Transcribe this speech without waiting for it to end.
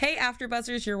Hey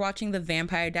AfterBuzzers, you're watching the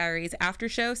Vampire Diaries After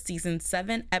Show, Season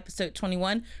 7, Episode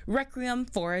 21, Requiem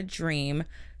for a Dream.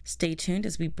 Stay tuned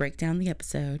as we break down the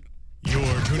episode.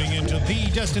 You're tuning into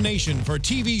the destination for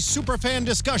TV superfan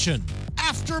discussion,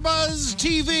 AfterBuzz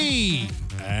TV.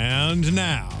 And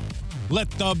now, let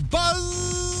the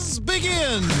buzz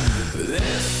begin.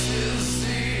 This is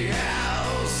the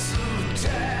house of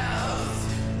death.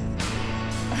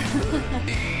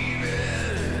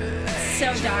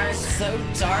 So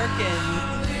dark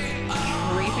and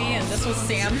creepy, and this was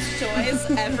Sam's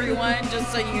choice, everyone,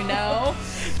 just so you know.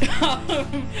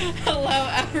 Hello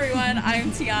everyone,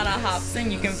 I'm Tiona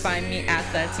Hobson. You can find me at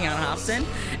the Tiona Hobson.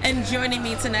 And joining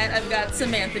me tonight, I've got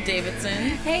Samantha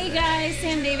Davidson. Hey guys,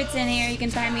 Sam Davidson here. You can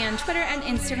find me on Twitter and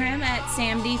Instagram at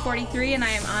SamD43, and I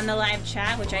am on the live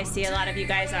chat, which I see a lot of you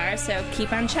guys are, so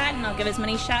keep on chatting. I'll give as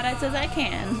many shout outs as I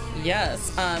can.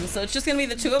 Yes, so it's just gonna be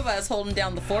the two of us holding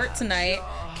down the fort tonight.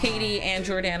 Katie and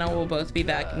Jordana will both be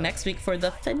back next week for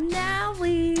the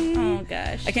finale. Oh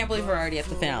gosh. I can't believe we're already at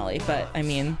the finale, but I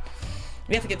mean,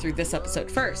 we have to get through this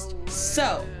episode first.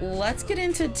 So let's get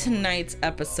into tonight's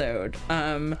episode.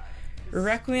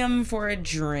 Requiem for a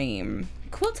Dream.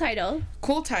 Cool title.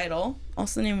 Cool title.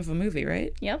 Also the name of a movie,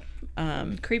 right? Yep.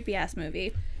 Creepy ass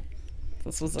movie.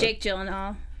 This was Jake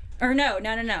Gyllenhaal. Or no,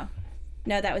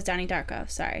 that was Donnie Darko.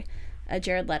 Sorry.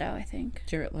 Jared Leto, I think.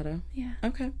 Jared Leto. Yeah.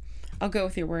 Okay. I'll go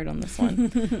with your word on this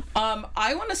one.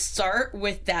 I want to start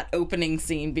with that opening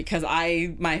scene because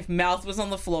my mouth was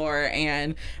on the floor,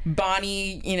 and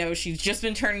Bonnie, she's just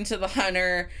been turning to the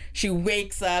hunter. She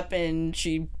wakes up and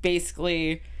she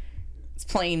basically is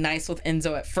playing nice with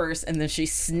Enzo at first, and then she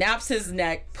snaps his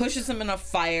neck, pushes him in a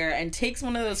fire, and takes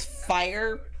one of those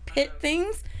fire pit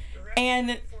things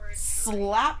and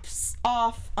slaps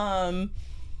off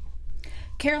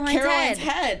Caroline's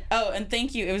head. Oh, and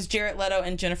thank you. It was Jared Leto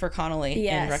and Jennifer Connelly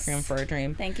in Requiem for a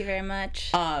Dream. Thank you very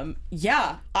much.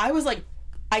 Yeah, I was like,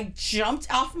 I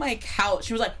jumped off my couch.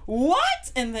 She was like,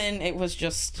 what? And then it was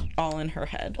just all in her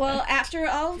head. Well, after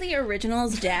all the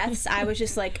originals' deaths, I was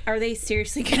just like, are they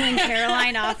seriously killing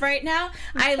Caroline off right now?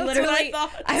 I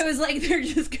was like, they're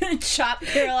just going to chop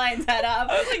Caroline's head off.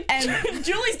 I was like, and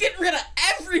Julie's getting rid of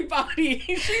everybody.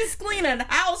 She's cleaning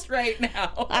house right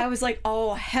now. I was like,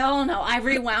 oh, hell no. I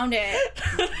rewound it.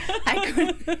 I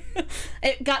couldn't.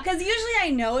 Because usually I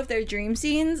know if they're dream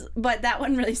scenes, but that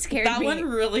one really scared me. That one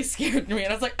really scared me.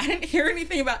 And I was like, I didn't hear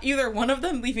anything about either one of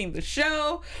them leaving the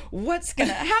show. What's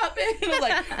gonna happen?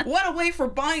 Like, what a way for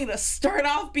Bonnie to start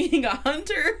off being a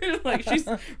hunter. Like, she's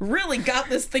really got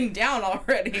this thing down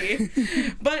already.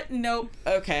 But nope.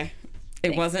 Okay.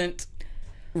 It wasn't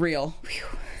real.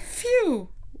 Phew.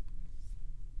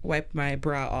 Wipe my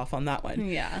brow off on that one.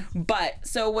 Yeah. But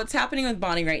so what's happening with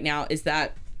Bonnie right now is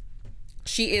that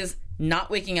she is not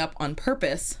waking up on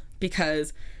purpose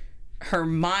because her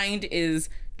mind is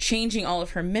changing all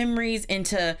of her memories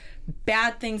into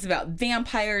bad things about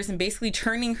vampires and basically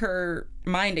turning her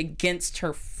mind against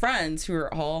her friends who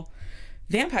are all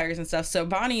vampires and stuff. So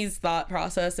Bonnie's thought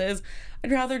process is,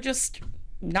 I'd rather just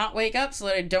not wake up so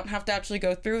that I don't have to actually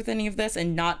go through with any of this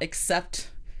and not accept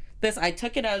this. I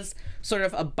took it as sort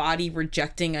of a body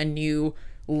rejecting a new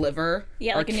liver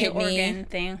or like a kidney new organ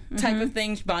thing type of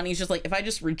thing. Bonnie's just like, if I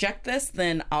just reject this,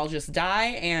 then I'll just die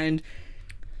and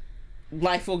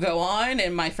life will go on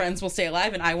and my friends will stay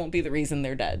alive and I won't be the reason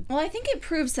they're dead. Well, I think it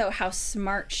proves so how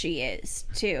smart she is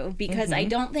too, because I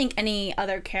don't think any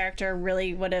other character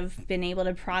really would have been able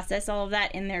to process all of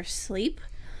that in their sleep.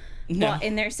 No. Well,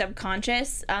 in their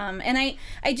subconscious. And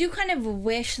I do kind of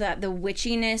wish that the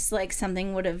witchiness, like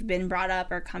something would have been brought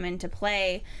up or come into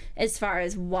play as far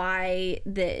as why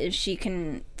she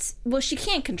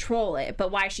can't control it,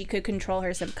 but why she could control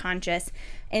her subconscious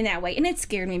in that way. And it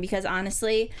scared me because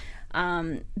honestly,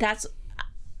 I'm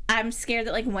scared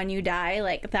that like when you die,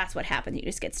 like that's what happens. You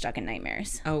just get stuck in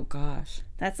nightmares. Oh gosh.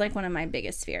 That's like one of my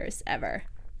biggest fears ever.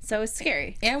 So it's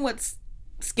scary. And what's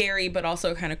scary but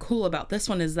also kind of cool about this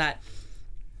one is that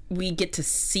we get to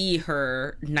see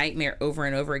her nightmare over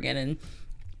and over again. And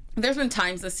there's been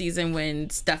times this season when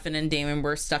Stefan and Damon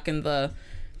were stuck in the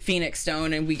Phoenix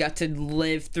Stone and we got to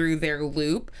live through their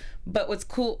loop. But what's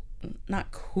cool,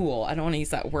 not cool, I don't want to use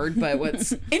that word, but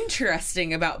what's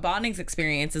interesting about Bonding's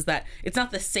experience is that it's not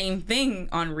the same thing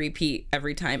on repeat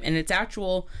every time. And it's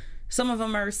some of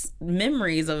them are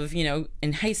memories of,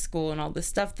 in high school and all this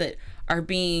stuff that are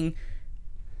being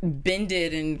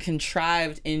bended and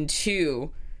contrived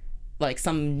into like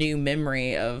some new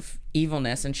memory of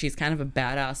evilness, and she's kind of a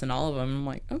badass in all of them. I'm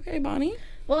like, okay, Bonnie.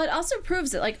 Well, it also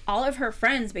proves that like all of her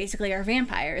friends basically are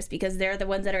vampires because they're the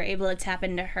ones that are able to tap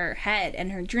into her head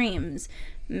and her dreams,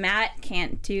 Matt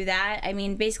can't do that. I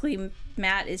mean, basically,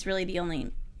 Matt is really the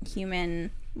only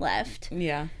human left.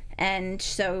 Yeah. And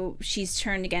so she's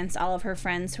turned against all of her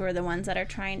friends who are the ones that are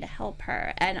trying to help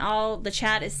her. And all the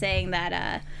chat is saying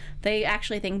that they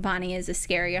actually think Bonnie is a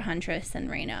scarier huntress than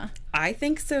Raina. I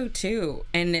think so too.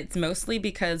 And it's mostly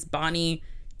because Bonnie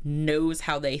knows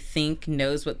how they think,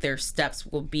 knows what their steps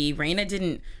will be. Raina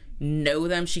didn't know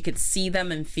them. She could see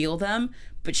them and feel them,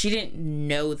 but she didn't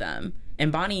know them.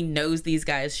 And Bonnie knows these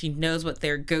guys. She knows what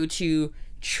their go-to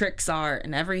tricks are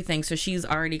and everything. So she's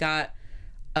already got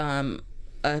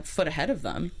a foot ahead of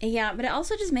them. Yeah, but it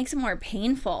also just makes it more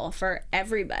painful for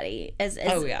everybody. As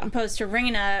yeah. opposed to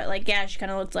Raina, like, yeah, she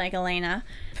kind of looks like Elena.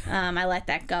 I let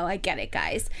that go. I get it,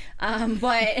 guys.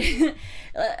 But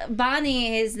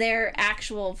Bonnie is their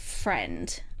actual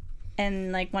friend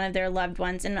and, like, one of their loved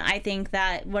ones. And I think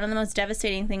that one of the most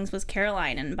devastating things was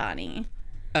Caroline and Bonnie.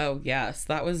 Oh, yes.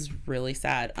 That was really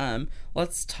sad.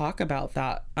 Let's talk about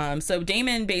that. So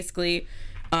Damon basically...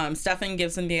 Stefan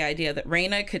gives him the idea that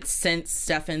Raina could sense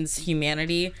Stefan's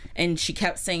humanity, and she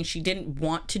kept saying she didn't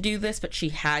want to do this, but she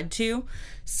had to.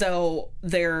 So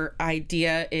their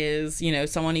idea is, you know,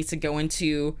 someone needs to go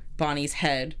into Bonnie's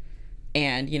head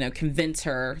and, you know, convince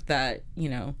her that, you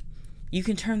know, you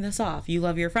can turn this off. You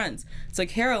love your friends. So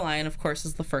Caroline, of course,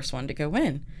 is the first one to go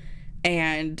in.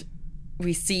 And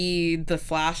we see the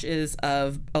flashes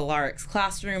of Alaric's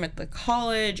classroom at the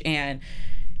college, and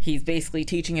he's basically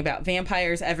teaching about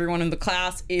vampires. Everyone in the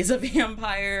class is a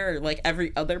vampire, or like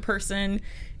every other person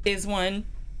is one.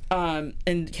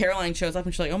 And Caroline shows up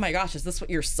and she's like, oh my gosh, is this what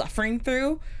you're suffering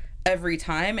through every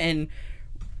time? And,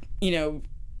 you know,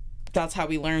 that's how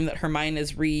we learn that her mind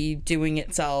is redoing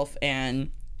itself. And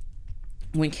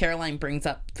when Caroline brings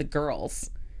up the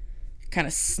girls, kind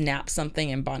of snaps something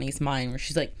in Bonnie's mind where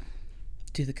she's like,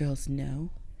 do the girls know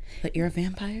that you're a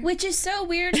vampire? Which is so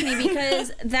weird to me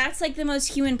because that's like the most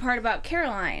human part about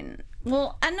Caroline.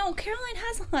 Well, I know Caroline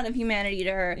has a lot of humanity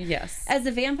to her. Yes. As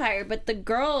a vampire, but the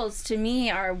girls to me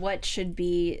are what should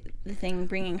be the thing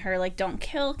bringing her, like, don't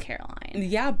kill Caroline.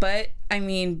 Yeah, but I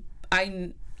mean,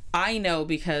 I know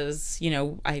because, you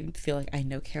know, I feel like I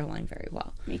know Caroline very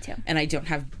well. Me too. And I don't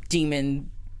have demon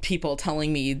people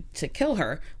telling me to kill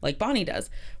her like Bonnie does.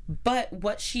 But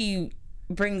what she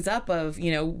brings up of,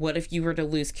 you know, what if you were to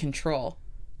lose control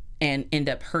and end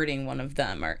up hurting one of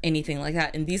them or anything like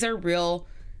that? And these are real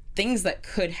things that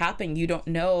could happen. You don't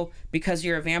know, because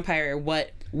you're a vampire,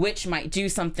 what witch might do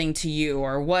something to you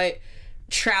or what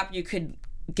trap you could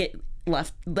get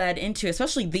led into,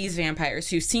 especially these vampires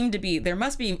who seem to be, there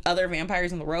must be other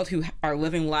vampires in the world who are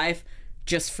living life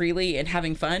just freely and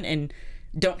having fun and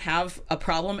don't have a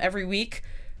problem every week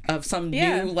of some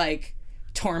new, like,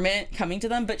 torment coming to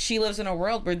them. But she lives in a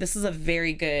world where this is a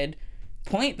very good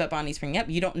point that Bonnie's bringing up.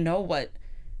 You don't know what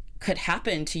could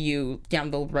happen to you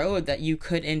down the road, that you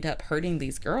could end up hurting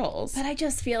these girls. But I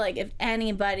just feel like if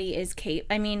anybody is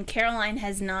I mean, Caroline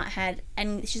has not had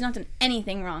she's not done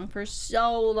anything wrong for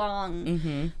so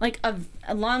long, like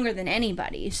longer than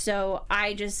anybody. So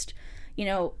I just, you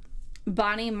know,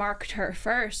 Bonnie marked her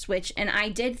first, and I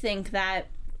did think that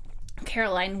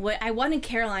Caroline I wanted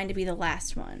Caroline to be the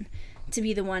last one, to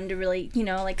be the one to really, you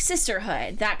know, like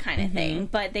sisterhood, that kind of thing.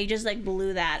 But they just like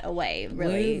blew that away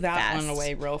really fast. One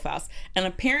away real fast. And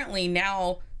apparently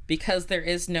now, because there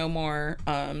is no more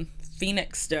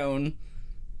Phoenix Stone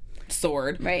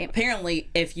sword, right? Apparently,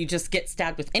 if you just get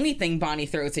stabbed with anything Bonnie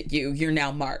throws at you, you're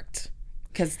now marked.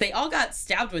 Because they all got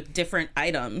stabbed with different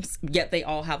items, yet they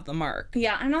all have the mark.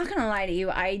 Yeah, I'm not gonna lie to you.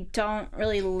 I don't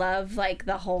really love, like,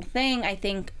 the whole thing. I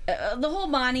think the whole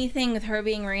Bonnie thing with her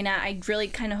being Raina, I really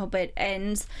kind of hope it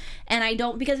ends. And I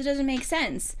don't, because it doesn't make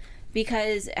sense.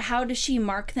 Because how does she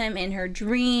mark them in her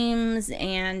dreams?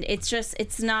 And it's just,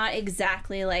 it's not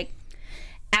exactly, like,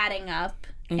 adding up.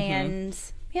 And,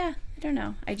 yeah, I don't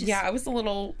know. I was a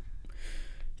little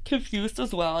confused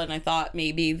as well. And I thought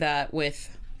maybe that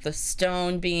with the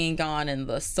stone being gone and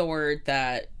the sword,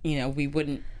 that, you know, we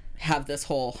wouldn't have this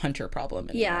whole hunter problem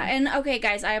anymore. Yeah, and okay,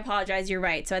 guys, I apologize. You're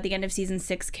right. So at the end of season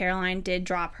 6, Caroline did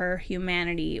drop her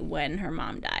humanity when her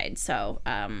mom died. So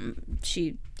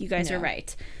you guys are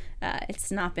right.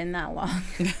 It's not been that long.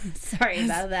 Sorry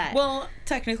about that. Well,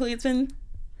 technically it's been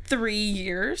 3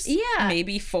 years. Yeah.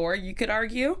 Maybe 4, you could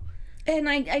argue. And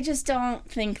I just don't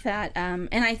think that, and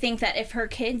I think that if her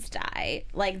kids die,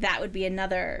 like, that would be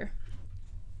another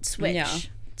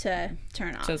switch to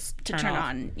turn off. Just turn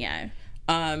on. Yeah.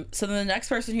 So then the next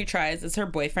person who tries is her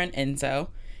boyfriend Enzo,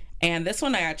 And this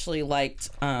one I actually liked.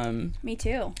 Me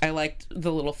too. I liked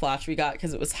the little flash we got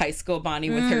because it was high school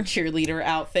Bonnie with her cheerleader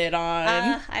outfit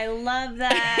on. I love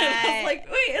that. I was like,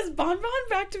 wait, is Bon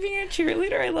back to being a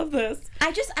cheerleader? I love this.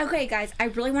 Okay, guys, I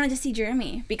really wanted to see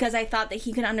Jeremy because I thought that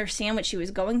he could understand what she was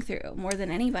going through more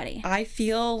than anybody. I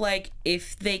feel like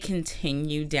if they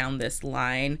continue down this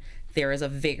line, there is a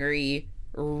very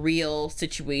real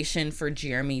situation for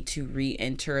Jeremy to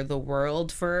re-enter the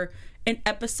world for an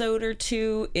episode or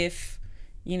two if,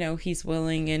 you know, he's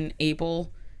willing and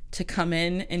able to come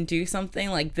in and do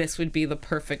something. Like, this would be the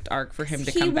perfect arc for him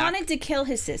to come back. He wanted to kill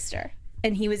his sister,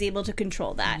 and he was able to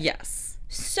control that. Yes.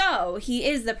 So, he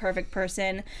is the perfect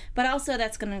person, but also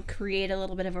that's going to create a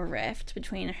little bit of a rift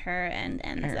between her and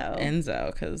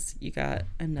Enzo. Because you got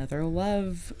another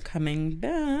love coming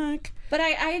back. But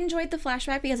I enjoyed the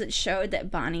flashback because it showed that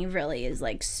Bonnie really is,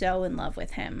 like, so in love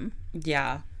with him.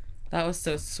 Yeah. That was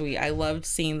so sweet. I loved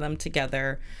seeing them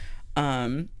together.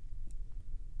 And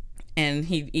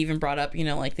he even brought up, you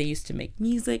know, like they used to make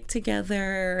music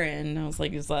together. And I was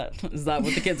like, is that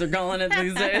what the kids are calling it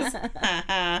these days?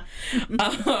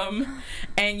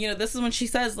 And, you know, this is when she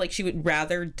says, like, she would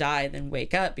rather die than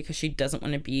wake up because she doesn't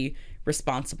want to be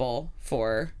responsible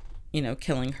for, you know,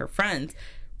 killing her friends.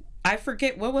 I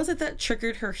forget, what was it that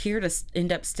triggered her here to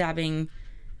end up stabbing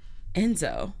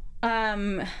Enzo?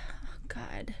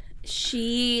 God.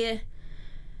 She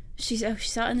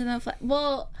saw into the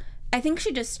well, I think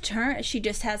she just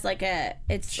has like a matter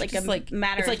of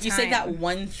time. It's like you say that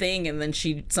one thing and then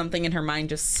something in her mind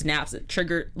just snaps. It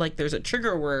triggered, like there's a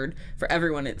trigger word for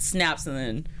everyone. It snaps and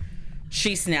then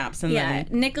she snaps and then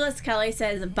Nicholas Kelly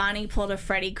says Bonnie pulled a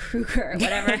Freddy Krueger.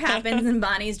 Whatever happens in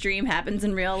Bonnie's dream happens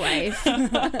in real life.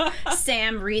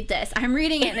 Sam, read this. I'm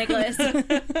reading it, Nicholas.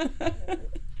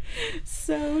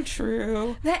 So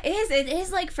true. It is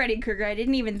like Freddy Krueger. I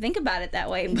didn't even think about it that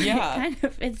way, but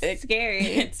it's scary.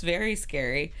 It's very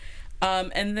scary.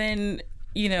 And then,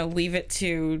 you know, leave it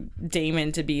to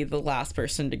Damon to be the last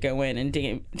person to go in, and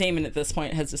Damon at this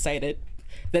point has decided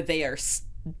that they are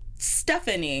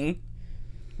Stefaning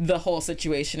the whole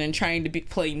situation and trying to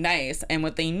play nice, and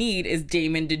what they need is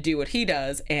Damon to do what he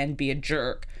does and be a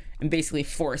jerk and basically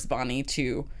force Bonnie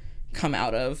to come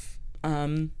out of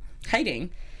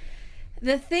hiding.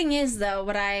 The thing is, though,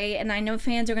 and I know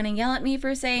fans are going to yell at me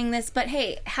for saying this, but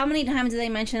hey, how many times did they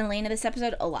mention Elena this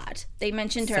episode? A lot. They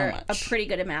mentioned her a pretty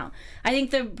good amount. I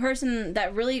think the person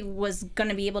that really was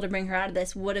going to be able to bring her out of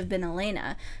this would have been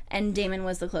Elena, and Damon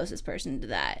was the closest person to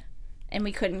that. And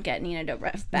we couldn't get Nina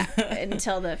Dobrev back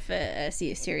until the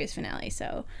series finale,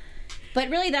 so.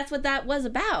 But really, that's what that was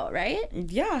about, right?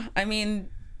 Yeah, I mean,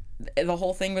 the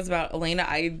whole thing was about Elena.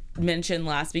 I mentioned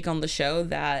last week on the show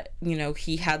that, you know,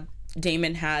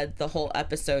 Damon had the whole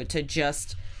episode to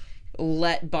just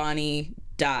let Bonnie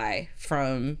die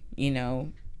from, you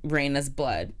know, Raina's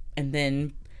blood. And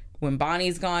then when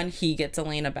Bonnie's gone, he gets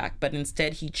Elena back. But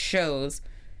instead, he chose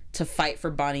to fight for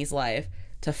Bonnie's life,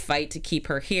 to fight to keep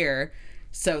her here.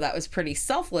 So that was pretty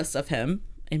selfless of him,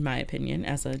 in my opinion,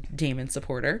 as a Damon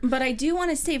supporter. But I do want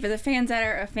to say, for the fans that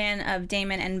are a fan of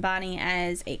Damon and Bonnie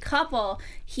as a couple,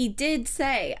 he did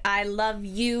say, I love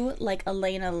you like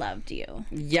Elena loved you.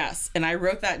 Yes, and I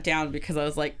wrote that down because I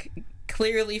was like,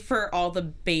 clearly for all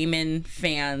the Damon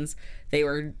fans, they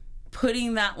were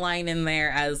putting that line in there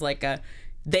as like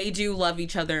they do love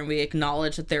each other and we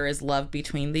acknowledge that there is love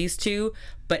between these two,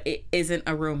 but it isn't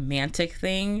a romantic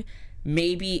thing.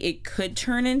 Maybe it could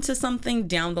turn into something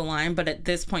down the line, but at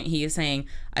this point he is saying,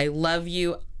 I love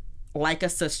you like a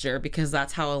sister because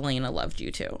that's how Elena loved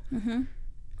you too. Mm-hmm.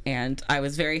 And I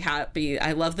was very happy.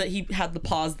 I love that he had the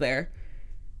pause there.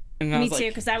 And Me too,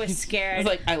 because I was scared. I was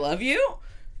like, I love you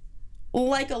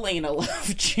like Elena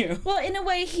loved you. Well, in a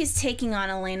way, he's taking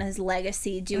on Elena's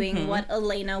legacy, doing what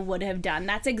Elena would have done.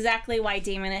 That's exactly why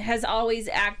Damon has always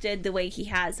acted the way he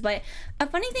has. But a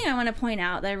funny thing I want to point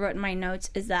out that I wrote in my notes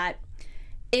is that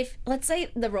if, let's say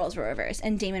the roles were reversed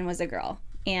and Damon was a girl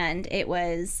and it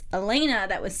was Elena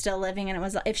that was still living, and it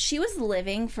was, if she was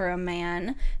living for a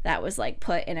man that was like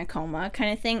put in a coma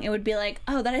kind of thing, it would be like,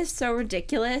 oh, that is so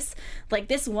ridiculous. Like,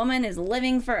 this woman is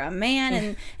living for a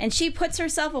man and she puts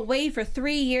herself away for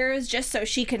 3 years just so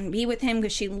she can be with him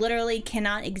because she literally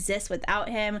cannot exist without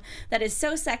him. That is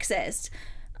so sexist.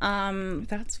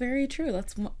 That's very true.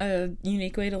 That's a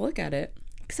unique way to look at it.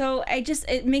 So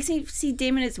it makes me see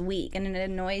Damon as weak, and it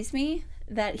annoys me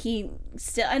that he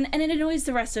still, and it annoys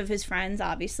the rest of his friends,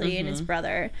 obviously, and his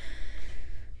brother.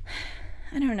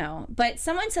 I don't know. But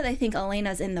someone said, I think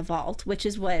Elena's in the vault, which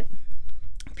is what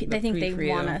I think they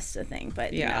want us to think,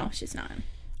 but no, she's not.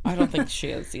 I don't think she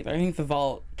is either. I think the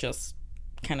vault just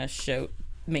kind of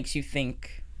makes you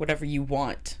think whatever you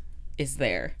want is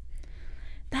there.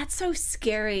 That's so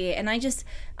scary. And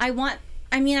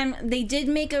they did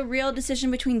make a real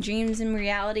decision between dreams and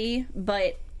reality,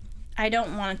 but I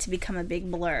don't want it to become a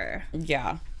big blur.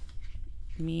 Yeah.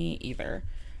 Me either.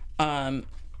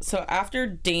 So after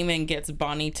Damon gets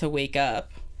Bonnie to wake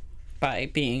up by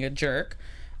being a jerk,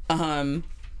 now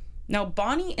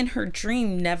Bonnie in her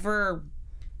dream never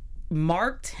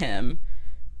marked him,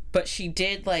 but she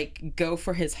did like go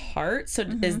for his heart. So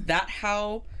is that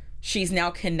how she's now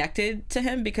connected to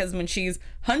him? Because when she's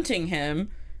hunting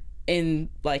him in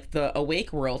like the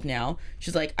awake world now,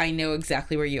 she's like, I know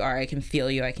exactly where you are. I can feel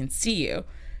you. I can see you.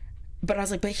 But I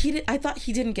was like, I thought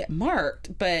he didn't get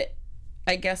marked, but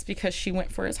I guess because she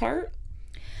went for his heart.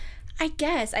 I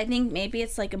think maybe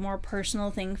it's like a more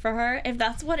personal thing for her, if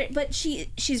that's what it. But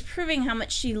she's proving how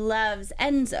much she loves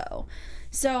Enzo.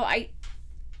 So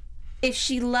if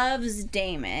she loves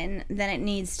Damon, then it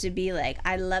needs to be like,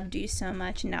 I loved you so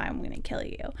much, and now I'm gonna kill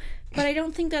you. But I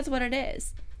don't think that's what it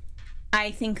is. I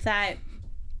think that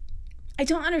I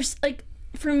don't understand. Like,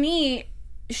 for me,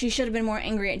 she should have been more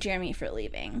angry at Jeremy for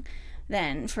leaving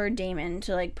than for Damon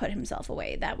to like put himself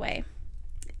away that way.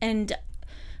 And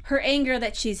her anger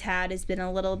that she's had has been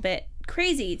a little bit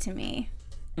crazy to me.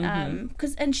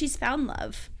 And she's found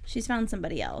love. She's found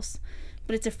somebody else.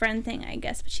 But it's a friend thing, I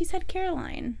guess. But she's had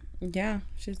Caroline. Yeah,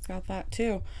 she's got that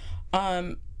too.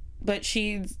 But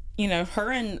she's,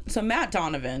 so Matt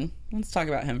Donovan, let's talk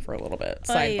about him for a little bit.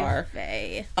 Sidebar.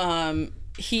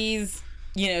 He's,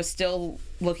 still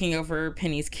looking over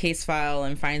Penny's case file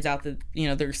and finds out that,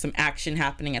 there's some action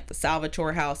happening at the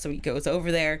Salvatore house. So he goes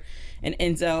over there, and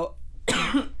Enzo,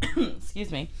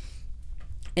 excuse me,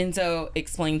 Enzo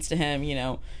explains to him,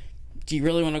 do you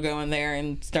really want to go in there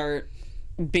and start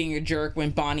being a jerk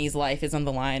when Bonnie's life is on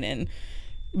the line? And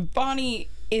Bonnie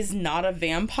is not a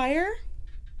vampire,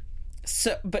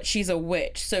 but she's a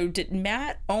witch. So did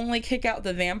Matt only kick out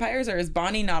the vampires, or is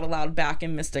Bonnie not allowed back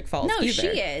in Mystic Falls either? No,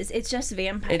 she is. It's just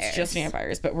vampires. It's just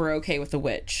vampires, but we're okay with the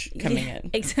witch coming in.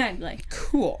 Exactly.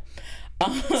 Cool.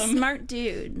 Smart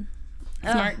dude.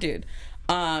 Smart dude.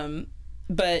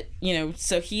 But,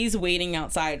 so he's waiting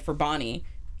outside for Bonnie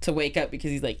to wake up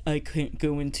because he's like, I can't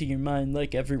go into your mind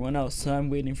like everyone else, so I'm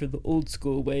waiting for the old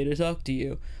school way to talk to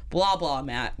you. Blah, blah,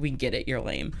 Matt. We get it. You're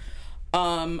lame.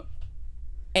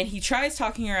 And he tries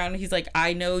talking around, and he's like,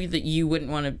 I know that you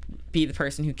wouldn't want to be the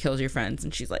person who kills your friends.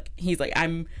 And he's like,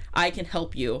 I can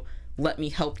help you. Let me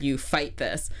help you fight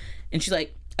this. And she's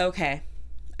like, okay,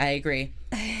 I agree.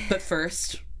 But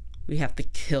first, we have to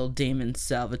kill Damon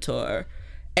Salvatore.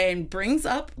 And brings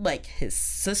up like his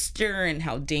sister and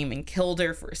how Damon killed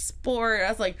her for sport. I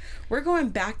was like, we're going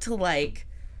back to like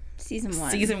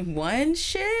season one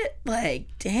shit. Like,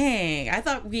 dang, I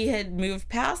thought we had moved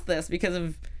past this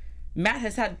because Matt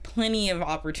has had plenty of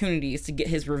opportunities to get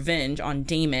his revenge on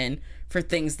Damon for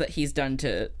things that he's done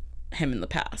to him in the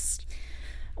past.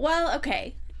 Well,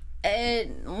 okay. I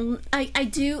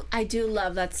do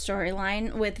love that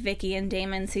storyline with Vicky and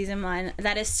Damon season 1.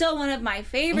 That is still one of my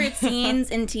favorite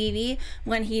scenes in TV,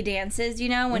 when he dances,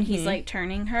 when he's like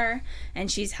turning her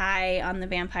and she's high on the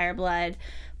vampire blood.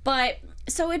 But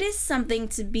so it is something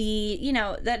to be,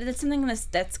 that's something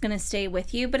that's gonna stay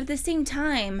with you. But at the same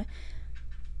time,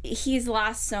 he's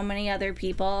lost so many other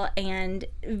people, and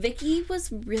Vicky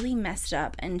was really messed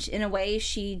up, and in a way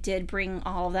she did bring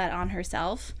all of that on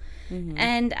herself.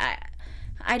 And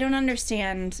I don't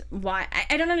understand why.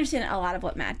 I don't understand a lot of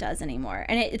what Matt does anymore.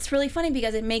 And it's really funny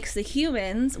because it makes the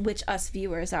humans, which us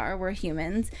viewers are, we're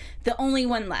humans, the only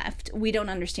one left. We don't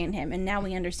understand him, and now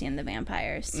we understand the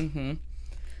vampires.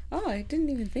 Oh, I didn't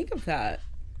even think of that.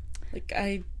 Like,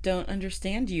 I don't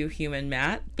understand you, human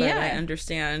Matt, but I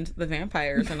understand the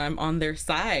vampires, and I'm on their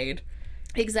side.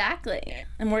 Exactly.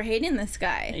 And we're hating this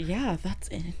guy. Yeah, that's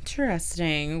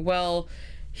interesting. Well,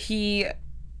 he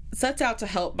sets out to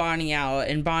help Bonnie out,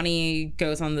 and Bonnie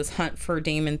goes on this hunt for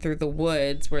Damon through the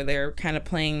woods, where they're kind of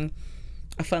playing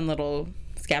a fun little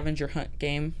scavenger hunt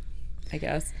game, I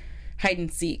guess. Hide and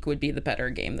seek would be the better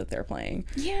game that they're playing.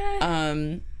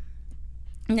 Yeah.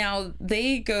 Now,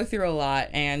 they go through a lot,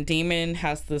 and Damon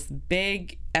has this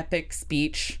big, epic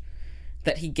speech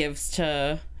that he gives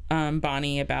to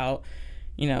Bonnie about,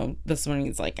 this one,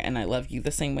 he's like, and I love you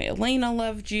the same way Elena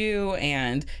loved you,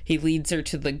 and he leads her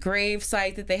to the grave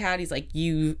site that they had. He's like,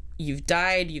 you've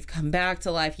died, you've come back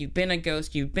to life, you've been a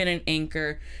ghost, you've been an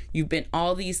anchor, you've been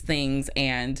all these things,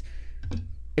 and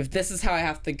if this is how I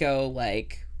have to go,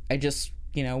 like, I just,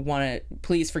 want to,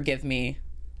 please forgive me,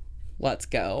 let's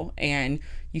go. And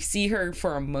you see her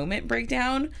for a moment break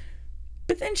down,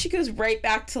 but then she goes right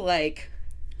back to like,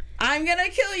 I'm gonna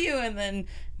kill you, and then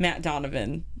Matt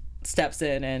Donovan steps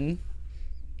in and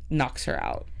knocks her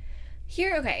out.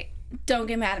 Here, okay, don't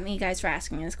get mad at me, guys, for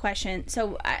asking this question.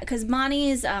 So, because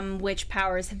Bonnie's witch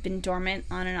powers have been dormant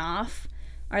on and off,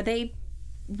 were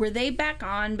they back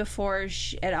on before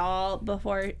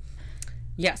before?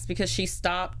 Yes, because she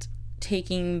stopped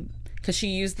taking, because she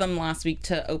used them last week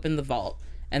to open the vault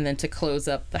and then to close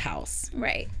up the house.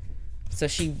 Right. So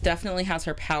she definitely has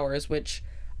her powers, which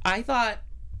I thought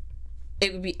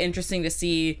it would be interesting to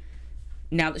see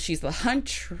now that she's the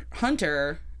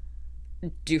hunter.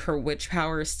 Do her witch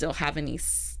powers still have any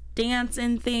stance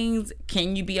in things?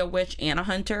 Can you be a witch and a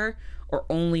hunter, or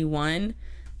only one?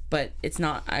 But it's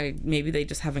not. Maybe they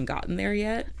just haven't gotten there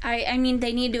yet. I mean,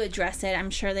 they need to address it. I'm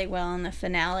sure they will in the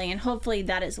finale, and hopefully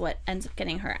that is what ends up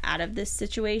getting her out of this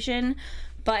situation.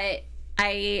 But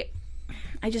I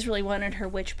just really wanted her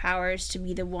witch powers to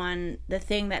be the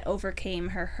thing that overcame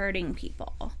her hurting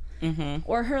people. Mm-hmm.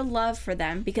 Or her love for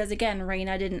them, because again,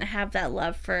 Raina didn't have that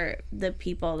love for the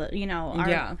people that, you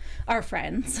know, our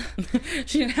friends.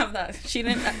 She didn't have that. She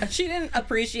didn't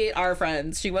appreciate our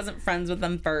friends. She wasn't friends with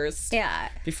them first. Yeah.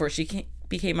 Before she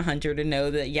became a hunter, to know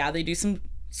that they do some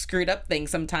screwed up things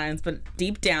sometimes, but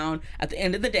deep down, at the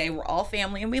end of the day, we're all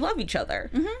family and we love each other.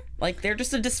 Mm-hmm. Like, they're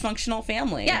just a dysfunctional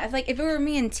family. Yeah, if it were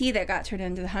me and T that got turned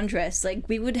into the Huntress, like,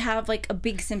 we would have, like, a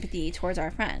big sympathy towards our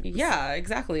friends. Yeah,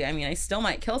 exactly. I mean, I still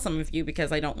might kill some of you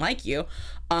because I don't like you.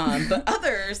 But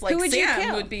others, like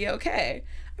Sam, would be okay.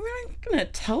 I mean, I'm going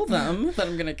to tell them that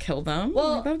I'm going to kill them.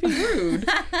 Well, that would be rude.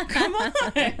 Come on.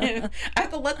 I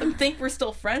have to let them think we're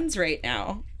still friends right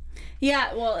now.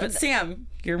 Yeah, well... But Sam,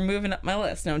 you're moving up my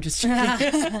list. No, I'm just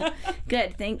joking.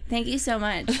 Good. Thank you so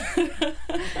much.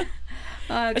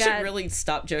 I should really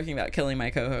stop joking about killing my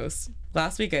co-host.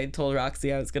 Last week I told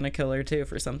Roxy I was going to kill her too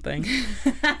for something.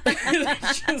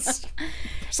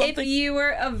 If you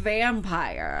were a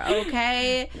vampire,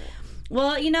 okay?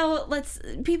 Well, you know,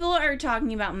 people are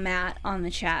talking about Matt on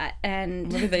the chat,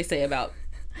 and... What do they say about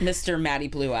Mr. Matty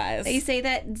Blue Eyes? They say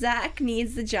that Zach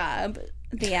needs the job,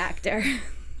 the actor,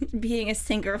 being a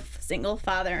single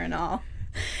father and all.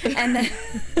 And then...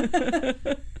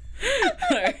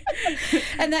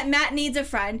 and that Matt needs a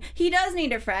friend. He does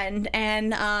need a friend,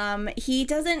 and he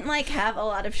doesn't have a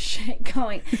lot of shit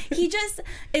going.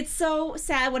 It's so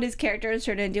sad what his character is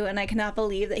turned into, and I cannot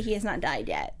believe that he has not died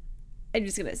yet. I'm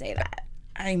just gonna say that.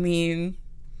 I mean,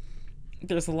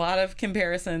 there's a lot of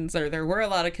comparisons, or there were a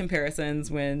lot of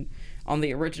comparisons when on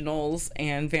the originals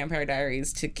and Vampire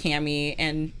Diaries to Cammy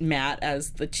and Matt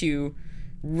as the two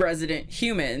resident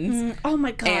humans. Oh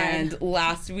my god. And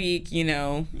last week,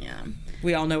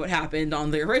 we all know what happened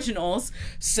on the originals.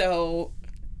 So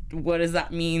what does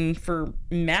that mean for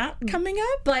Matt coming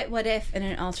up? But what if in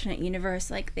an alternate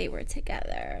universe, they were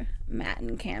together, Matt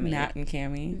and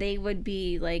Cammy? They would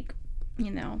be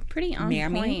pretty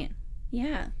on point.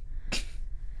 Yeah.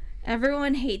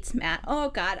 Everyone hates Matt. Oh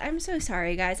god, I'm so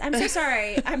sorry, guys. I'm so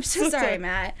sorry. I'm so sorry,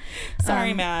 Matt.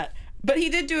 Sorry, Matt. But he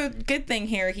did do a good thing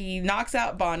here. He knocks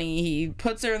out Bonnie. He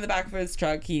puts her in the back of his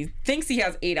truck. He thinks he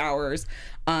has 8 hours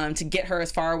to get her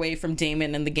as far away from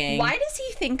Damon and the gang. Why does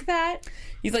he think that?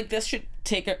 He's like, this should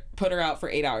put her out for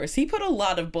 8 hours. He put a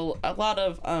lot of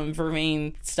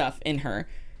vervain stuff in her.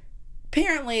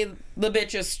 Apparently, the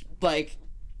bitch is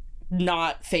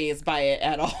not fazed by it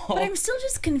at all. But I'm still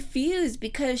just confused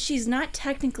because she's not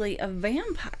technically a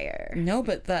vampire. No,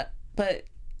 but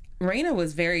Raina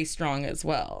was very strong as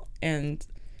well. And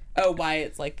why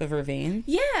it's the vervain?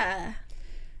 Yeah.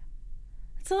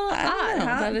 It's a little odd,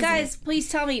 huh? Guys, please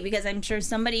tell me, because I'm sure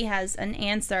somebody has an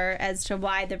answer as to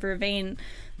why the vervain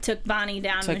took Bonnie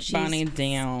down when she's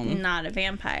not a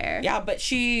vampire. Yeah, but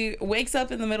she wakes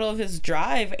up in the middle of his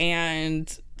drive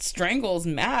and strangles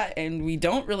Matt, and we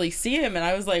don't really see him. And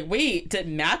I was like, wait, did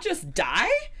Matt just die?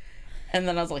 And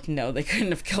then I was like, no, they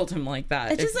couldn't have killed him like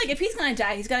that. It's just if he's going to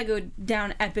die, he's got to go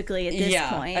down epically at this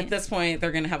point. At this point,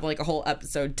 they're going to have a whole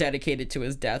episode dedicated to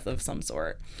his death of some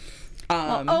sort.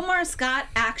 Well, Omar Scott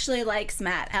actually likes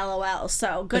Matt, LOL.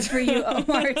 So good for you,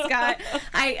 Omar Scott.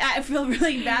 I feel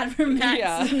really bad for Matt.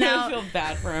 Yeah, I feel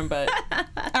bad for him, but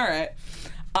all right.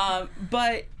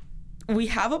 But we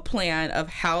have a plan of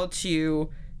how to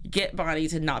get Bonnie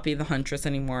to not be the Huntress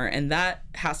anymore, and that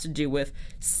has to do with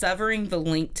severing the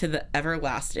link to the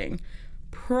Everlasting.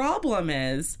 Problem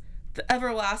is, the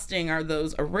Everlasting are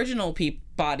those original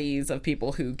bodies of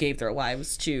people who gave their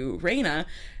lives to Raina.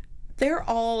 They're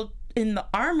all in the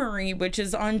armory, which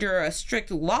is under a strict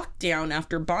lockdown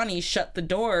after Bonnie shut the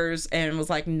doors and was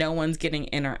like, no one's getting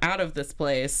in or out of this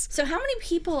place. So how many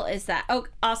people is that? Oh,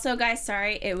 also, guys,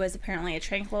 sorry, it was apparently a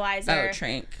tranquilizer. Oh,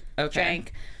 trank. Okay.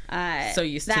 Trank. So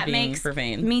used to being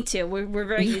vervain. Me too. We're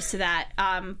very used to that.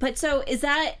 But so is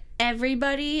that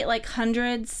everybody, like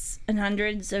hundreds and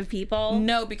hundreds of people?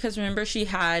 No, because remember she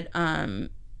had 9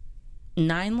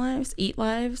 lives, 8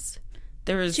 lives.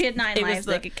 She had 9 lives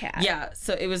like a cat. Yeah,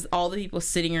 so it was all the people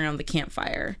sitting around the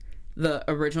campfire the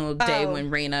original day when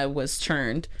Raina was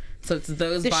turned. So it's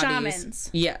those bodies. Shamans.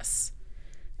 Yes.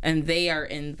 And they are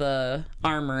in the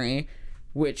armory,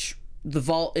 which the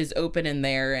vault is open in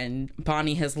there and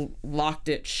Bonnie has locked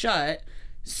it shut.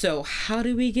 So how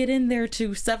do we get in there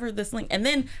to sever this link? And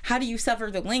then how do you sever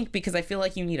the link? Because I feel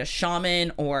like you need a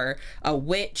shaman or a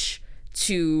witch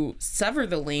to sever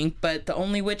the link, but the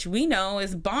only witch we know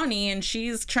is Bonnie, and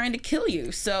she's trying to kill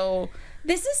you. So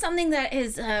this is something that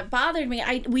has bothered me.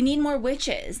 We need more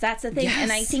witches. That's the thing. Yes.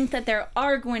 And I think that there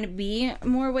are going to be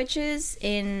more witches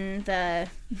in the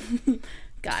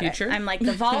future. I'm like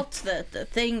the vault, the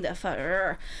thing,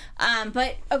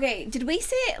 but okay, did we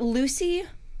say it?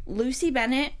 Lucy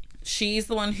Bennett? She's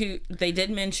the one who they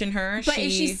did mention her. But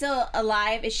is she still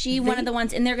alive? Is she one of the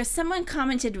ones in there? Because someone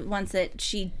commented once that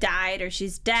she died or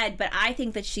she's dead, but I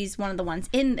think that she's one of the ones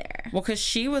in there. Well, because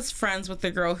she was friends with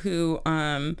the girl who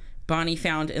Bonnie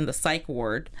found in the psych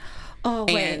ward. Oh,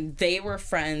 wait. And they were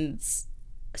friends.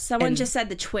 Someone just said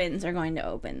the twins are going to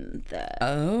open the...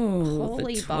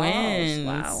 Holy the balls. Twins.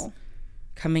 Wow.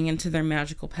 Coming into their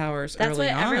magical powers That's early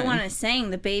what on. everyone is saying.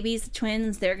 The babies, the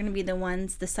twins, they're going to be the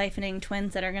ones, the siphoning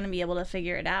twins that are going to be able to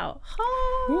figure it out.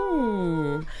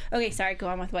 Ooh. Okay, sorry, go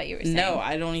on with what you were saying. No,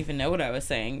 I don't even know what I was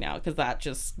saying now because that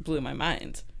just blew my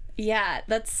mind. Yeah,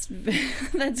 that's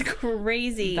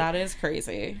crazy. That is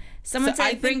crazy. Someone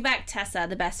said, bring back Tessa,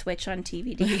 the best witch on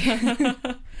TVD.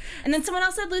 And then someone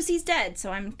else said Lucy's dead,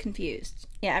 so I'm confused.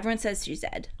 Yeah, everyone says she's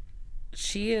dead.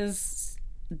 She is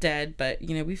dead, but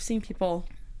you know, we've seen people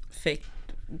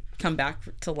come back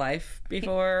to life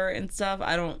before and stuff.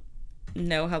 I don't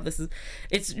know how this is.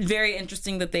 It's very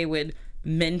interesting that they would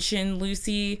mention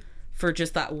Lucy for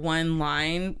just that one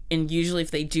line, and usually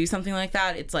if they do something like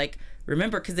that, it's like,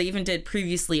 remember, because they even did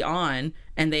previously on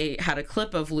and they had a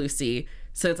clip of Lucy,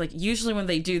 so it's like usually when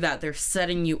they do that, they're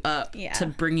setting you up to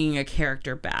bringing a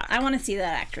character back. I want to see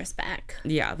that actress back.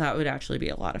 Yeah, that would actually be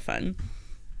a lot of fun.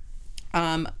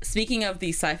 Speaking of the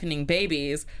siphoning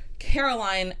babies,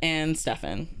 Caroline and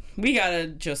Stefan, we gotta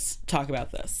just talk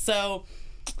about this. So,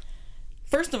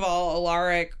 first of all,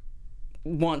 Alaric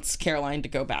wants Caroline to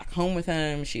go back home with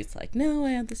him. She's like, no,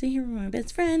 I have to stay here with my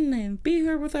best friend and be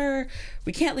here with her.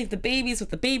 We can't leave the babies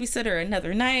with the babysitter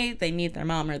another night. They need their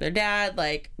mom or their dad.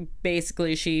 Like,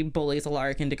 basically, she bullies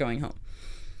Alaric into going home.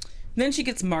 Then she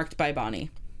gets marked by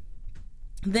Bonnie.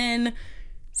 Then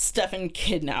Stefan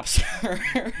kidnaps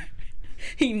her.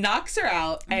 He knocks her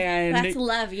out and... That's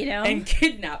love, you know? And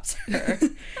kidnaps her.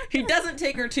 He doesn't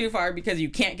take her too far because you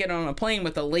can't get on a plane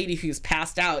with a lady who's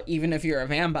passed out, even if you're a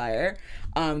vampire.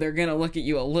 They're going to look at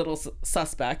you a little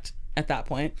suspect at that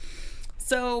point.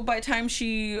 So by the time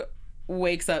she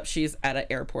wakes up, she's at an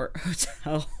airport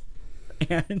hotel.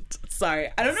 And sorry,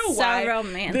 I don't know why. So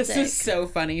romantic. This is so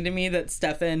funny to me that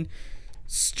Stefan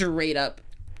straight up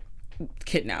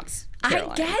kidnaps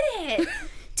Caroline. I get it.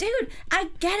 Dude, I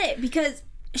get it, because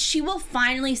she will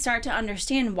finally start to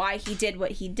understand why he did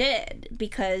what he did,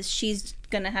 because she's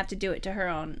gonna have to do it to her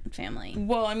own family.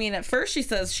 Well, I mean, at first she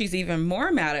says she's even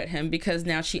more mad at him because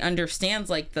now she understands,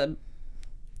 like, the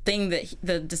thing that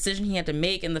the decision he had to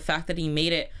make and the fact that he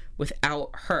made it without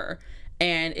her.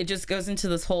 And it just goes into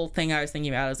this whole thing I was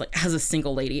thinking about. I was like, as a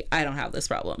single lady, I don't have this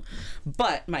problem.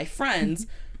 But my friends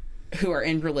who are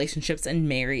in relationships and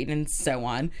married and so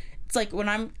on, it's like when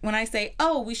I say,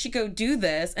 oh, we should go do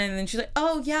this, and then she's like,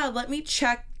 oh yeah, let me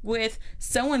check with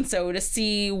so and so to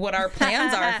see what our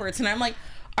plans are for tonight. I'm like,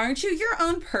 aren't you your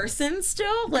own person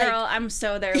still? Like, girl, I'm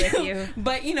so there with you.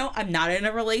 But you know, I'm not in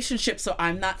a relationship, so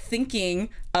I'm not thinking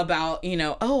about, you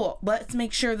know, oh, let's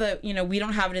make sure that, you know, we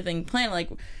don't have anything planned. Like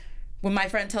when my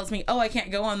friend tells me, oh, I can't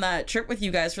go on that trip with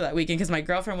you guys for that weekend because my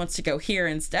girlfriend wants to go here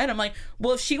instead. I'm like,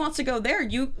 well, if she wants to go there,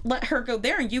 you let her go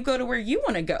there and you go to where you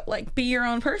want to go. Like, be your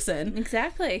own person.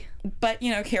 Exactly. But,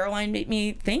 you know, Caroline made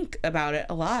me think about it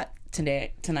a lot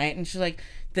tonight. And she's like,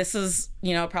 this is,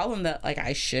 you know, a problem that, like,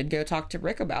 I should go talk to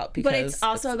Rick about. Because but it's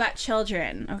also about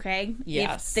children, okay?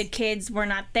 Yes. If the kids were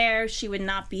not there, she would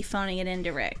not be phoning it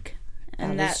into Rick.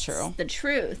 And that's true. The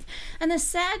truth. And the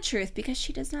sad truth, because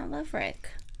she does not love Rick.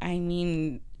 I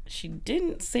mean, she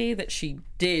didn't say that she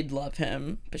did love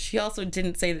him, but she also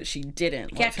didn't say that she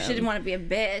didn't love him. Yeah, she didn't want to be a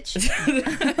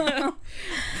bitch.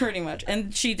 Pretty much.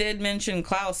 And she did mention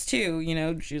Klaus, too. You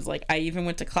know, she was like, I even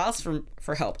went to Klaus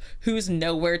for help, who's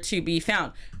nowhere to be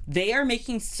found. They are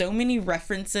making so many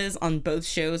references on both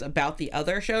shows about the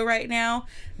other show right now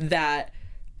that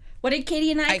What did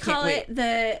Katie and I can't call wait. it?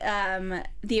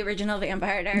 The original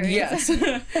Vampire Diaries. Yes.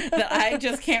 That I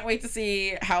just can't wait to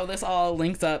see how this all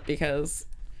links up, because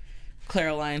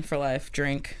Caroline for life,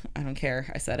 drink. I don't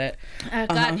care. I said it. Oh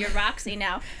God, you're Roxy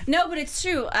now. No, but it's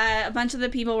true. A bunch of the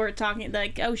people were talking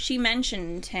like, oh, she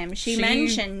mentioned him. She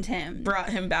mentioned him.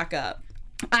 Brought him back up.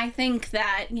 I think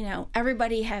that,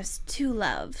 everybody has two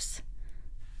loves.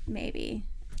 Maybe.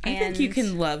 I think you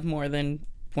can love more than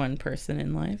one person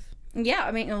in life. Yeah,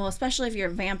 I mean, well, especially if you're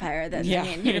a vampire, then Yeah.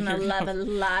 you're gonna love a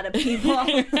lot of people.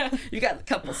 You got a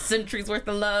couple centuries worth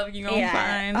of love you're gonna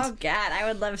find. Oh God, I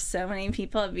would love so many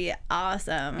people. It'd be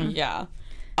awesome. Yeah.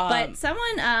 But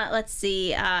someone, let's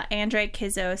see, Andre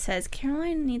Kizzo says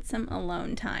Caroline needs some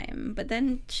alone time, but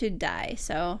then she'd die.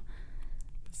 So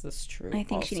This is true. I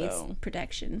think she also. needs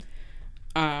protection.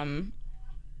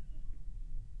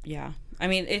 Yeah. I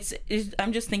mean, it's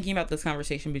I'm just thinking about this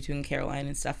conversation between Caroline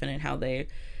and Stefan, and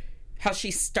how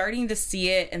she's starting to see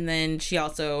it, and then she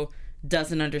also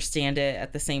doesn't understand it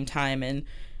at the same time. And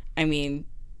I mean,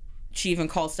 she even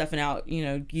calls Stefan out,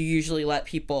 you usually let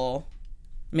people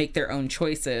make their own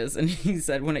choices. And he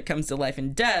said, when it comes to life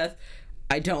and death,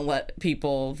 I don't let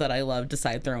people that I love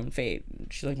decide their own fate.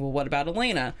 She's like, well, what about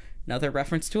Elena? Another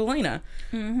reference to Elena.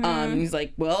 He's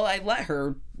like, well, I let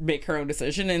her make her own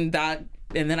decision, and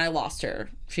then I lost her.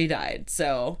 She died.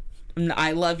 So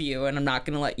I love you, and I'm not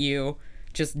going to let you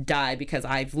just die because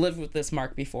I've lived with this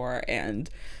mark before, and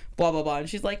blah, blah, blah. And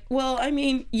she's like, well, I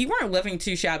mean, you weren't living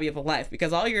too shabby of a life,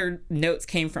 because all your notes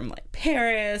came from like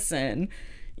Paris and,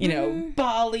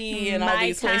 Bali and all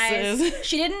these places.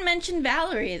 She didn't mention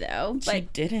Valerie though.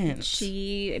 But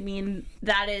She didn't.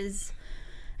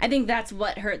 I think that's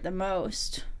what hurt the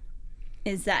most,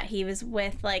 is that he was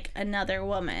with like another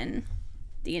woman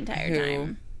the entire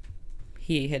time.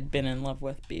 He had been in love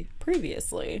with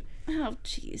previously. Oh,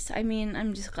 jeez. I mean,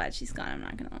 I'm just glad she's gone. I'm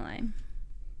not going to lie.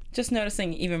 Just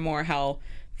noticing even more how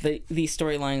these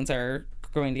storylines are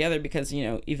going together, because,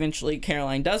 eventually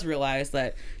Caroline does realize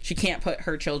that she can't put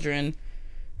her children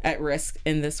at risk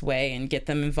in this way and get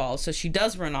them involved. So she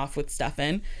does run off with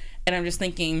Stefan. And I'm just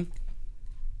thinking,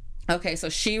 okay, so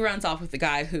she runs off with the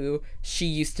guy who she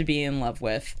used to be in love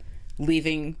with,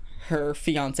 leaving her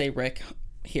fiance Rick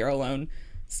here alone.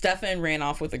 Stefan ran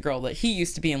off with a girl that he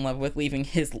used to be in love with, leaving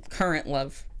his current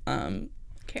love,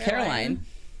 Caroline,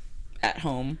 at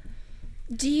home.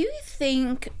 Do you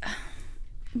think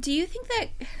that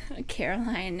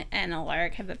Caroline and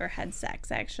Alaric have ever had sex,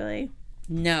 actually?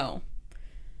 No.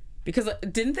 Because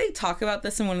didn't they talk about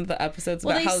this in one of the episodes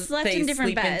about how they in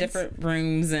different sleep beds. in different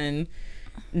rooms and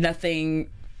nothing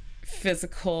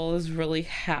physical is really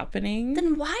happening?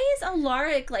 Then why is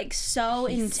Alaric like so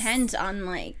intent on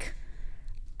like...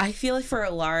 I feel like for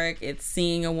Alaric, it's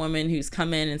seeing a woman who's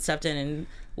come in and stepped in and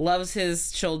loves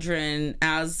his children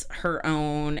as her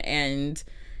own and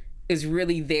is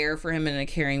really there for him in a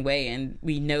caring way. And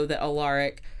we know that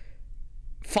Alaric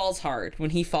falls hard. When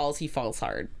he falls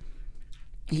hard.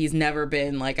 He's never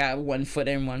been like a 1 foot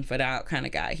in, 1 foot out kind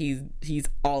of guy. He's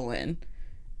all in.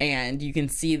 And you can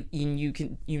see,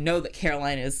 you know that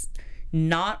Caroline is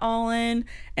not all in.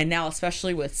 And now,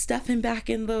 especially with Stefan back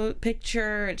in the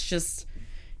picture, it's just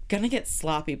gonna get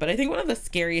sloppy. But I think one of the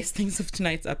scariest things of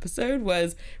tonight's episode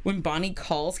was when Bonnie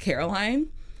calls Caroline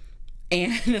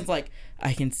and it's like,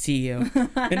 I can see you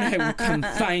and I will come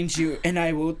find you and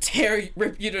I will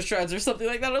rip you to shreds or something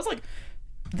like that. I was like,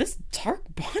 this dark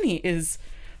Bonnie is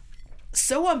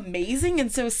so amazing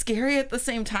and so scary at the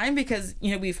same time, because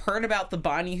we've heard about the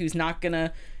Bonnie who's not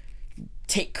gonna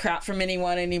take crap from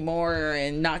anyone anymore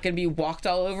and not gonna be walked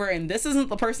all over, and this isn't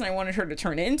the person I wanted her to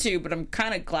turn into, but I'm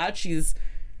kind of glad she's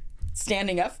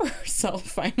standing up for herself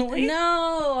finally.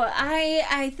 No,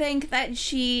 I think that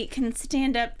she can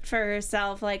stand up for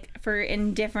herself, like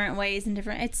in different ways and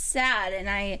different. It's sad,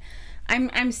 and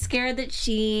I'm scared that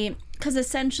because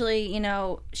essentially,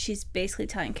 she's basically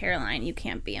telling Caroline, you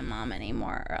can't be a mom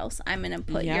anymore, or else I'm gonna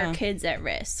put your kids at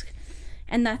risk.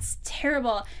 And that's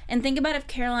terrible. And think about if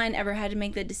Caroline ever had to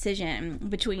make the decision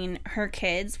between her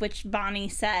kids, which Bonnie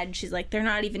said, she's like, they're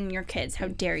not even your kids. How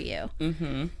dare you?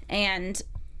 Mm-hmm. And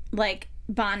like,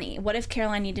 Bonnie, what if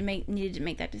Caroline needed to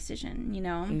make that decision?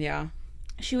 Yeah.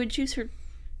 She would choose her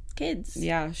kids.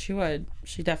 Yeah, she would.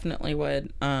 She definitely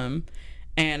would. And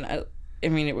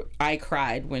I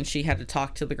cried when she had to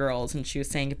talk to the girls and she was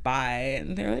saying goodbye,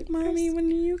 and they're like, Mommy,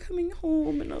 when are you coming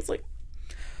home? And I was like,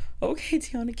 okay,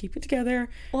 Tiona, keep it together.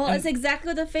 Well, it's exactly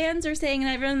what the fans are saying,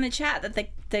 and everyone in the chat, that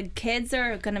the kids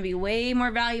are going to be way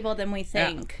more valuable than we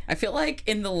think. Yeah. I feel like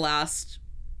in the last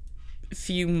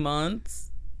few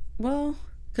months, well,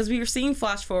 because we were seeing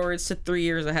flash forwards to 3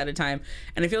 years ahead of time,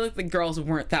 and I feel like the girls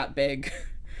weren't that big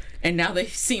and now they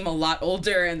seem a lot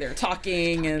older and they're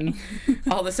talking and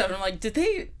all this stuff. And I'm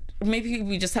like, maybe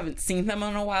we just haven't seen them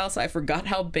in a while, so I forgot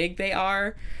how big they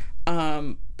are.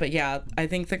 But yeah, I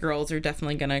think the girls are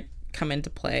definitely gonna come into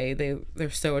play. They're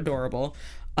so adorable,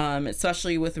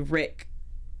 especially with Rick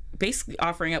basically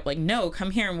offering up, like, no,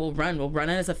 come here and we'll run it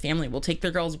as a family, we'll take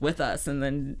the girls with us. And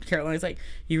then Caroline's like,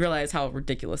 you realize how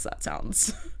ridiculous that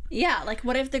sounds. Yeah, like,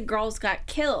 what if the girls got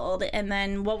killed, and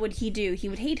then what would he do? He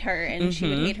would hate her, and she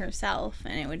would hate herself,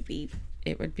 and it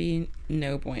would be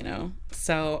no bueno.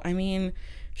 So I mean,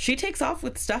 she takes off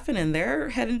with Stefan, and they're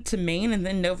headed to Maine and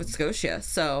then Nova Scotia.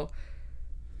 So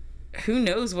who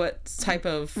knows what type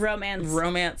of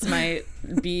romance might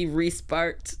be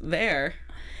resparked there.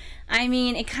 I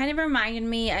mean, it kind of reminded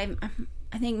me, I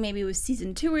think maybe it was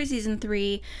season 2 or season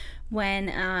 3,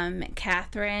 when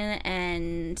Catherine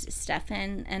and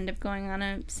Stefan end up going on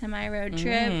a semi-road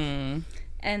trip.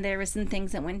 And there were some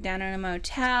things that went down in a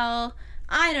motel.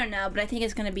 I don't know, but I think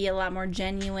it's going to be a lot more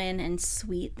genuine and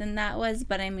sweet than that was.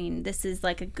 But I mean, this is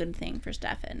like a good thing for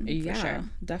Stefan. Yeah, for sure.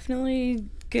 Definitely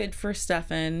good for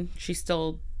Stefan. She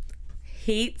still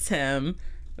hates him,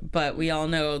 but we all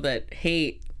know that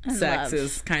sex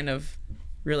is kind of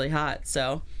really hot.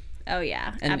 So, oh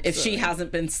yeah, and absolutely. if she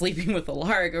hasn't been sleeping with a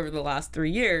lark over the last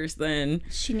 3 years, then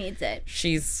she needs it.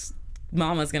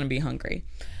 Mama's gonna be hungry.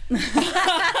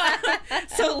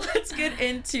 So let's get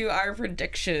into our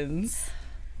predictions.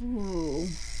 Ooh.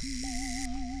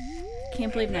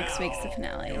 Can't believe next week's the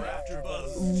finale.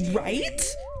 Right?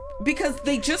 Because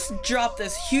they just dropped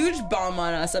this huge bomb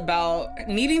on us about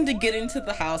needing to get into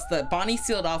the house that Bonnie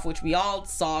sealed off, which we all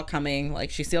saw coming.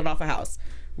 Like, she sealed off a house.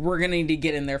 We're gonna need to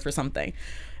get in there for something.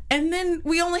 And then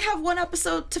we only have one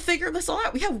episode to figure this all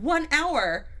out. We have 1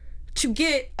 hour to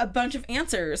get a bunch of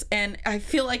answers. And I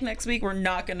feel like next week we're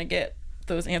not gonna get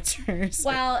those answers.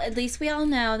 Well, at least we all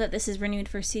know that this is renewed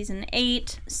for season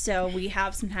 8, so we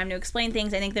have some time to explain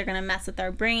things. I think they're gonna mess with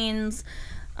our brains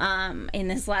in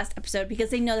this last episode, because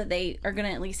they know that they are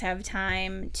gonna at least have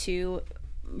time to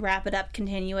wrap it up,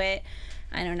 continue it.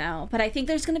 I don't know, but I think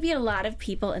there's gonna be a lot of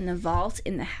people in the vault,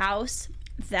 in the house,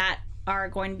 that are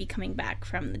going to be coming back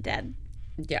from the dead.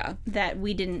 Yeah, that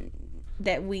we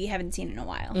haven't seen in a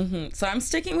while. So I'm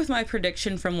sticking with my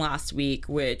prediction from last week,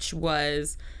 which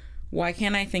was, why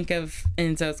can't I think of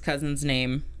Enzo's cousin's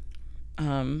name?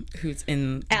 Who's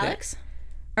in Alex?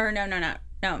 Or no, not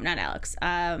Alex.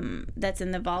 That's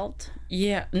in the vault.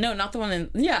 Yeah, no, not the one in.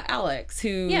 Yeah, Alex,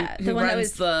 who the one runs that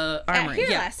was the armory. Here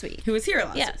last week. Who was here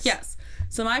last week? Yes. Yes.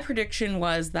 So my prediction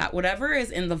was that whatever is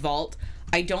in the vault,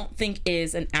 I don't think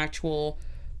is an actual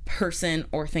person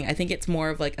or thing. I think it's more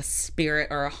of like a spirit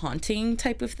or a haunting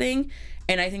type of thing.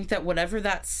 And I think that whatever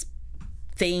that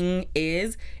thing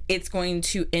is, it's going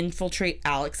to infiltrate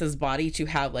Alex's body to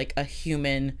have like a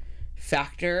human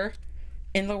factor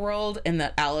in the world, and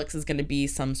that Alex is going to be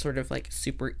some sort of like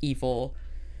super evilness,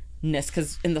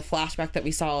 because in the flashback that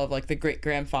we saw of like the great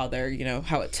grandfather, you know,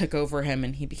 how it took over him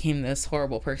and he became this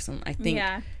horrible person. I think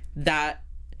that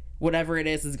whatever it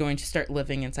is going to start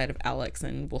living inside of Alex,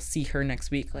 and we'll see her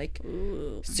next week, like,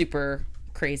 super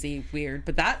crazy, weird.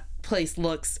 But that place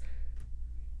looks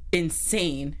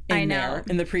insane in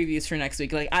the previews for next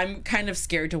week. Like, I'm kind of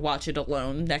scared to watch it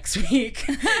alone next week.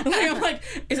 Like, I'm like,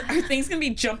 are things gonna be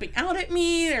jumping out at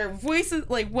me, or voices?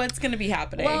 Like, what's gonna be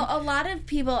happening? Well, a lot of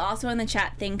people also in the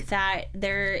chat think that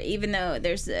even though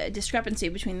there's a discrepancy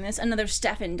between this, another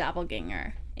Stefan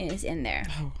doppelganger is in there.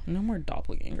 Oh, no more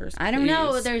doppelgangers, I don't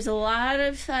know. There's a lot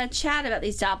of chat about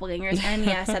these doppelgangers, and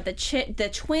yes, that the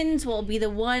twins will be the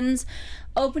ones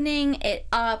opening it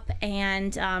up,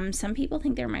 and some people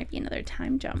think there might be another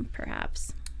time jump,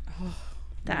 perhaps.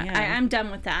 I'm done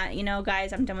with that, you know,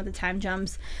 guys. I'm done with the time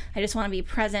jumps. I just want to be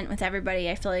present with everybody.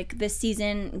 I feel like this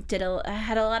season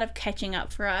had a lot of catching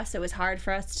up for us. It was hard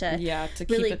for us to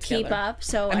really keep up.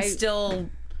 So I'm still,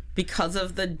 because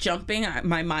of the jumping,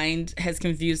 my mind has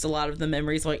confused a lot of the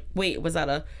memories. Like, wait, was that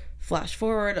a flash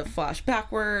forward, a flash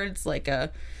backwards, like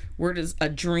where does a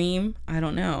dream? I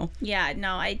don't know. Yeah,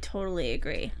 no, I totally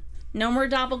agree. No more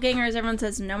doppelgangers. Everyone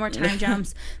says no more time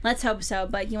jumps. Let's hope so.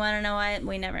 But you want to know what?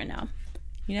 We never know.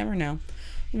 You never know.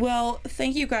 Well,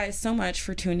 thank you guys so much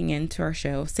for tuning in to our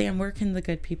show. Sam, where can the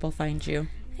good people find you?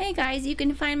 Hey guys, you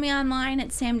can find me online at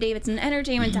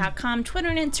samdavidsonentertainment.com, Twitter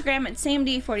and Instagram at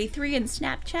samd43, and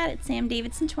Snapchat at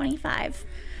samdavidson25.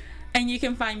 And you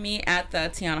can find me at the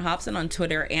Tiona Hobson on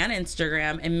Twitter and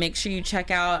Instagram. And make sure you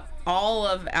check out all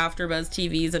of AfterBuzz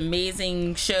TV's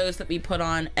amazing shows that we put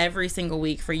on every single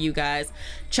week for you guys.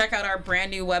 Check out our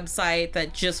brand new website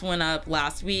that just went up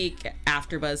last week,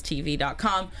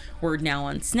 AfterBuzzTV.com. We're now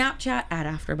on Snapchat at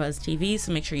AfterBuzzTV,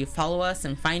 so make sure you follow us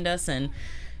and find us and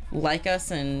like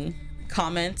us and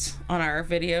comment on our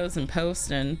videos and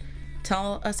post and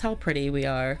tell us how pretty we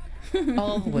are.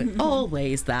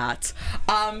 Always that.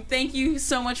 Thank you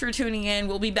so much for tuning in.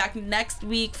 We'll be back next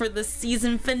week for the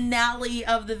season finale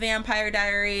of the Vampire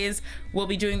Diaries. We'll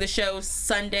be doing the show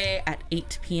Sunday at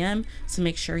 8 p.m. So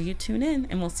make sure you tune in,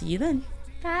 and we'll see you then.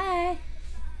 Bye.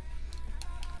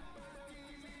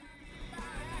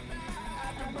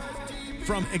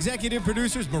 From executive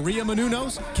producers Maria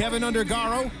Menounos, Kevin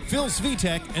Undergaro, Phil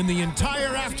Svitek, and the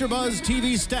entire AfterBuzz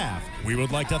TV staff, we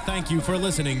would like to thank you for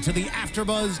listening to the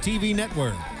AfterBuzz TV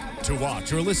network. To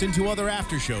watch or listen to other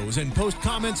after shows and post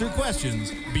comments or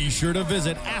questions, be sure to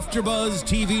visit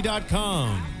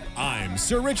AfterBuzzTV.com. I'm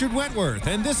Sir Richard Wentworth,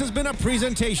 and this has been a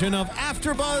presentation of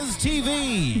AfterBuzz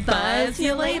TV. Buzz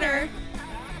you later.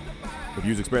 The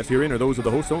views expressed herein are those of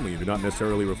the hosts only and do not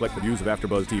necessarily reflect the views of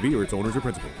AfterBuzz TV or its owners or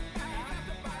principals.